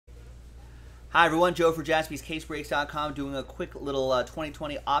Hi everyone, Joe for JaspysCaseBreaks.com doing a quick little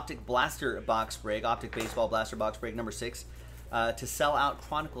 2020 Optic Blaster box break, Optic Baseball Blaster box break number 6. To sell out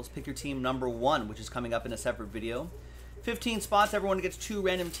Chronicles, pick your team number 1, which is coming up in a separate video. 15 spots, everyone gets 2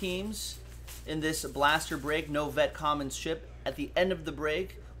 random teams in this blaster break, no vet commons ship. At the end of the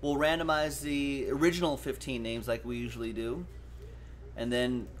break, we'll randomize the original 15 names like we usually do. And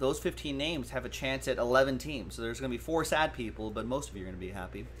then those 15 names have a chance at 11 teams. So there's going to be 4 sad people, but most of you are going to be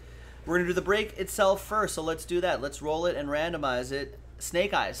happy. We're going to do the break itself first, so let's do that. Let's roll it and randomize it.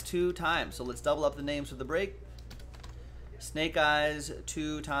 Snake Eyes 2 times. So let's double up the names for the break. Snake Eyes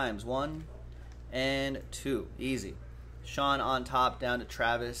 2 times. 1 and 2. Easy. Sean on top, down to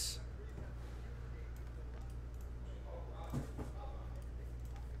Travis.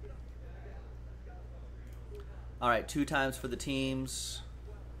 All right, 2 times for the teams.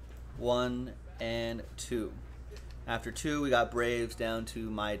 1 and 2. After 2, we got Braves down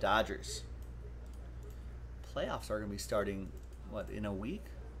to my Dodgers. Playoffs are going to be starting, what, in a week?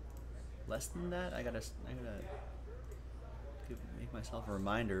 Less than that? I gotta make myself a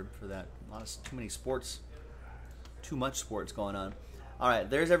reminder for that. Too many sports, too much sports going on. All right,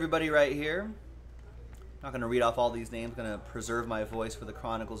 there's everybody right here. Not going to read off all these names. Going to preserve my voice for the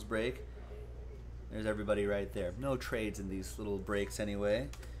Chronicles break. There's everybody right there. No trades in these little breaks anyway.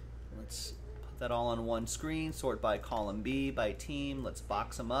 Let's put that all on one screen. Sort by column B, by team. Let's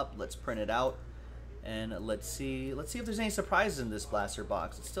box them up. Let's print it out. And let's see if there's any surprises in this blaster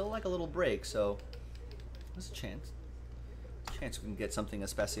box. It's still like a little break, so there's a chance. We can get something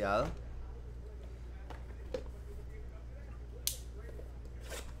especial.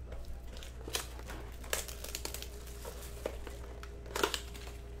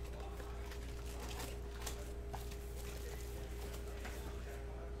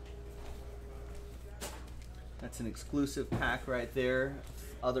 That's an exclusive pack right there.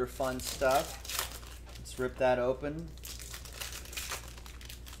 Other fun stuff. Let's rip that open.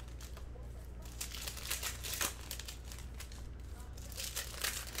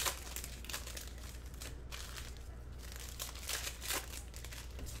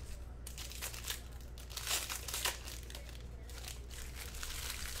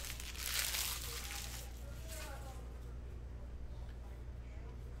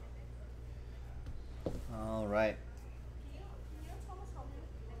 All right.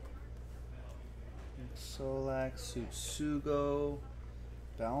 Solak, Sutsugo.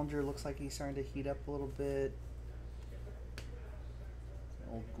 Ballinger looks like he's starting to heat up a little bit.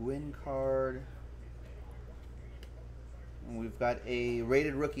 Old Gwyn card. And we've got a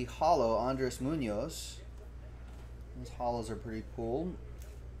rated rookie holo, Andres Munoz. Those holos are pretty cool.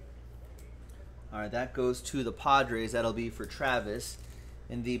 All right, that goes to the Padres. That'll be for Travis.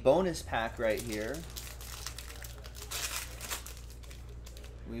 In the bonus pack right here,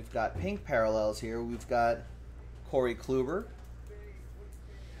 we've got pink parallels here. We've got Corey Kluber,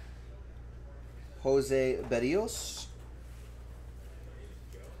 Jose Berrios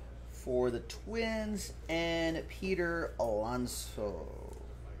for the Twins, and Peter Alonso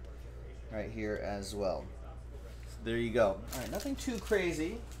right here as well. So there you go. All right, nothing too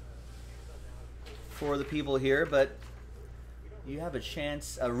crazy for the people here, but you have a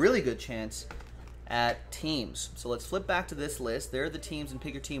chance, a really good chance at teams. So let's flip back to this list. There are the teams and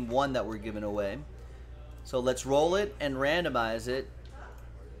pick your team 1 that we're giving away. So let's roll it and randomize it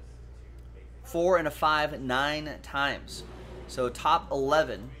 4 and a 5, 9 times. So top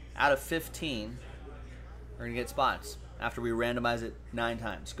 11 out of 15 are going to get spots after we randomize it 9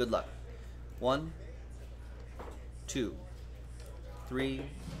 times. Good luck. 1, 2, 3,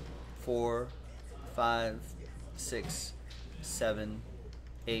 4, 5, 6, 7,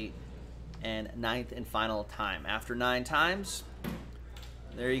 8, and 9th and final time. After 9 times,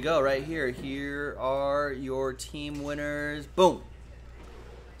 there you go, right here. Here are your team winners. Boom.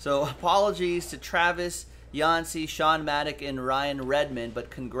 So apologies to Travis, Yancey, Sean Maddock, and Ryan Redmond, but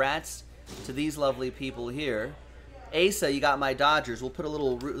congrats to these lovely people here. Asa, you got my Dodgers. We'll put a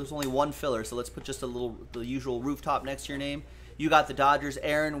little, there's only 1 filler, so let's put just a little, the usual rooftop next to your name. You got the Dodgers,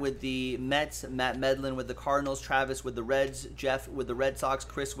 Aaron with the Mets, Matt Medlin with the Cardinals, Travis with the Reds, Jeff with the Red Sox,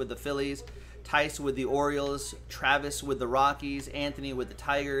 Chris with the Phillies, Tice with the Orioles, Travis with the Rockies, Anthony with the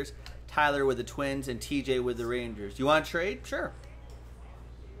Tigers, Tyler with the Twins, and TJ with the Rangers. You want to trade? Sure.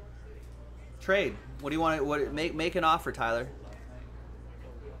 Trade. What do you want to make an offer, Tyler?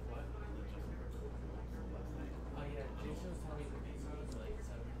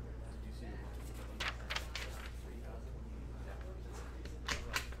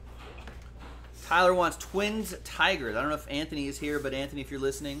 Tyler wants Twins, Tigers. I don't know if Anthony is here, but Anthony, if you're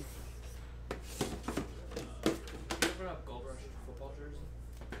listening. Gold Rush football jersey?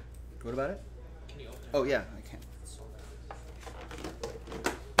 What about it? Oh, yeah, I can.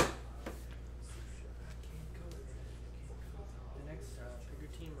 The next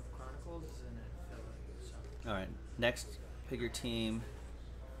bigger team of Chronicles is in a filler. So. All right, next, pick your team.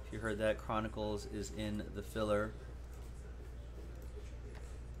 If you heard that, Chronicles is in the filler.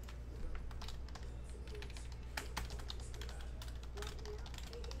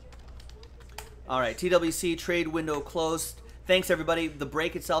 All right, TWC trade window closed. Thanks, everybody. The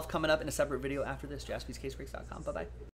break itself coming up in a separate video after this. JaspysCaseBreaks.com. Bye-bye.